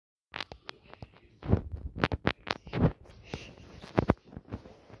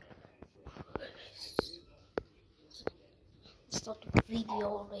video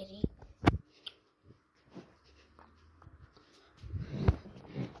already.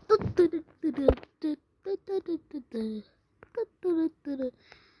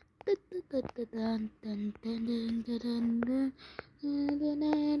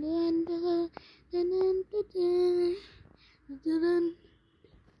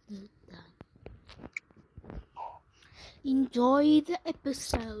 Enjoy the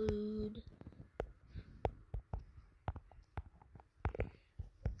episode.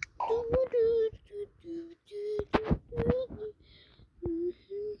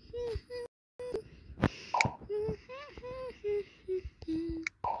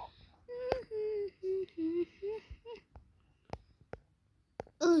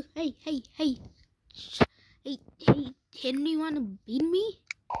 Oh, hey, Henry, wanna beat me?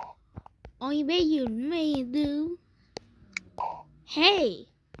 I bet you may do. Hey,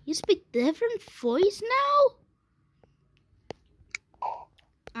 you speak different voice now?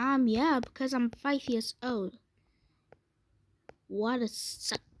 Yeah, because I'm 5 years old. What a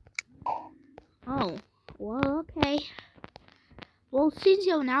suck. Oh, well, okay. Well, since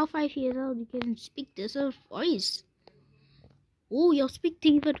you're now 5 years old, you can speak this voice. Oh, you'll speak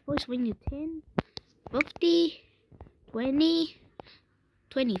different voice when you're 10, 50, 20,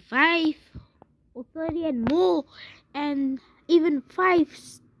 25, or 30 and more, and even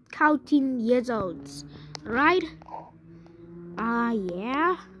 5 counting years olds, right?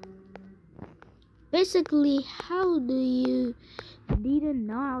 Yeah. Basically, how do you didn't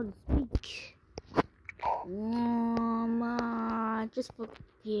know how to speak? Just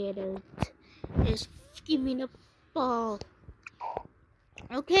forget it. Just give me the ball.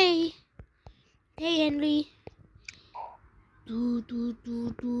 Okay. Hey, Henry. Oh,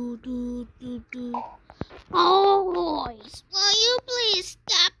 boys, will you please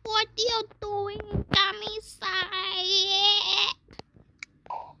stop what you're doing and come inside?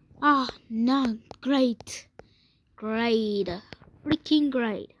 No, great, freaking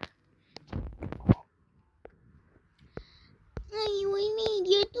great. We need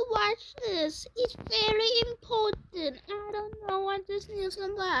you to watch this. It's very important. I don't know what this news is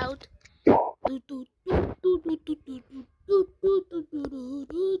about.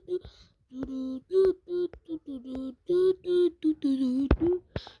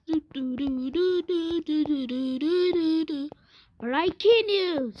 Breaking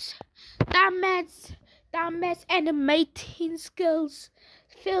news! Dumbass animating skills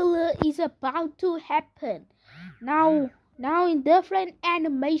failure is about to happen. Now in different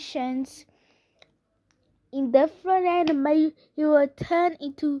animations, you will turn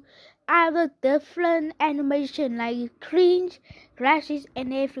into other different animation like cringe, crashes,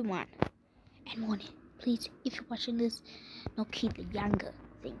 and everyone. And warning, please, if you're watching this, no kid younger.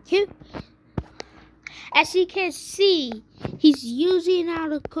 Thank you. As you can see, he's using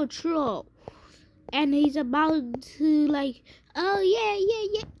out of control, and he's about to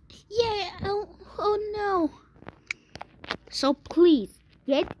oh no. So please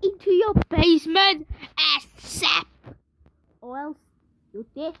get into your basement ASAP, or else you're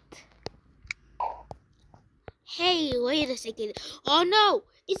dead. Hey, wait a second. Oh no,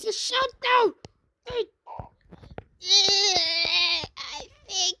 it's a shutdown. I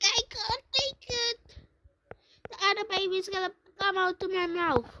think I can't take it. The other baby's gonna come out to my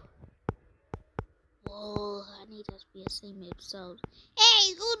mouth. Whoa, I need us to be the same episode.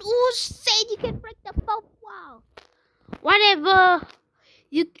 Hey, who said you can break the fourth wall? Whatever.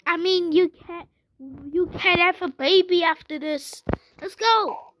 You can have a baby after this. Let's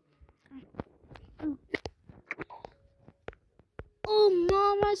go. Oh,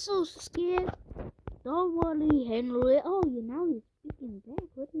 Mom, I'm so scared. Don't worry, Henry. Oh, now you're speaking back.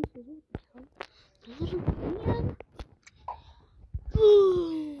 What is it? Little man.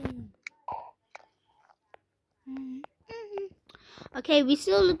 Okay, we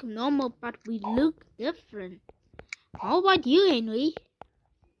still look normal, but we look different. How about you, Henry?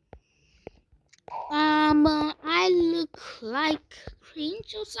 I look like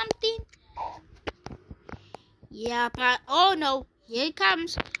cringe or something. Yeah, but oh no, here it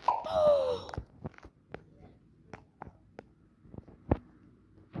comes.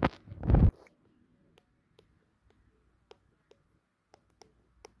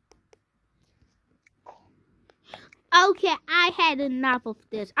 Okay, I had enough of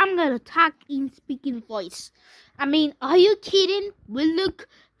this. I'm gonna talk in speaking voice. Are you kidding? We look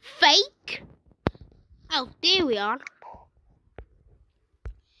fake? Oh, there we are.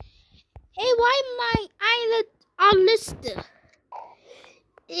 Hey, why my eyelids are listed?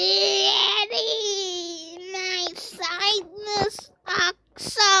 My sides are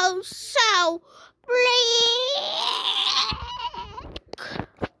so bleed.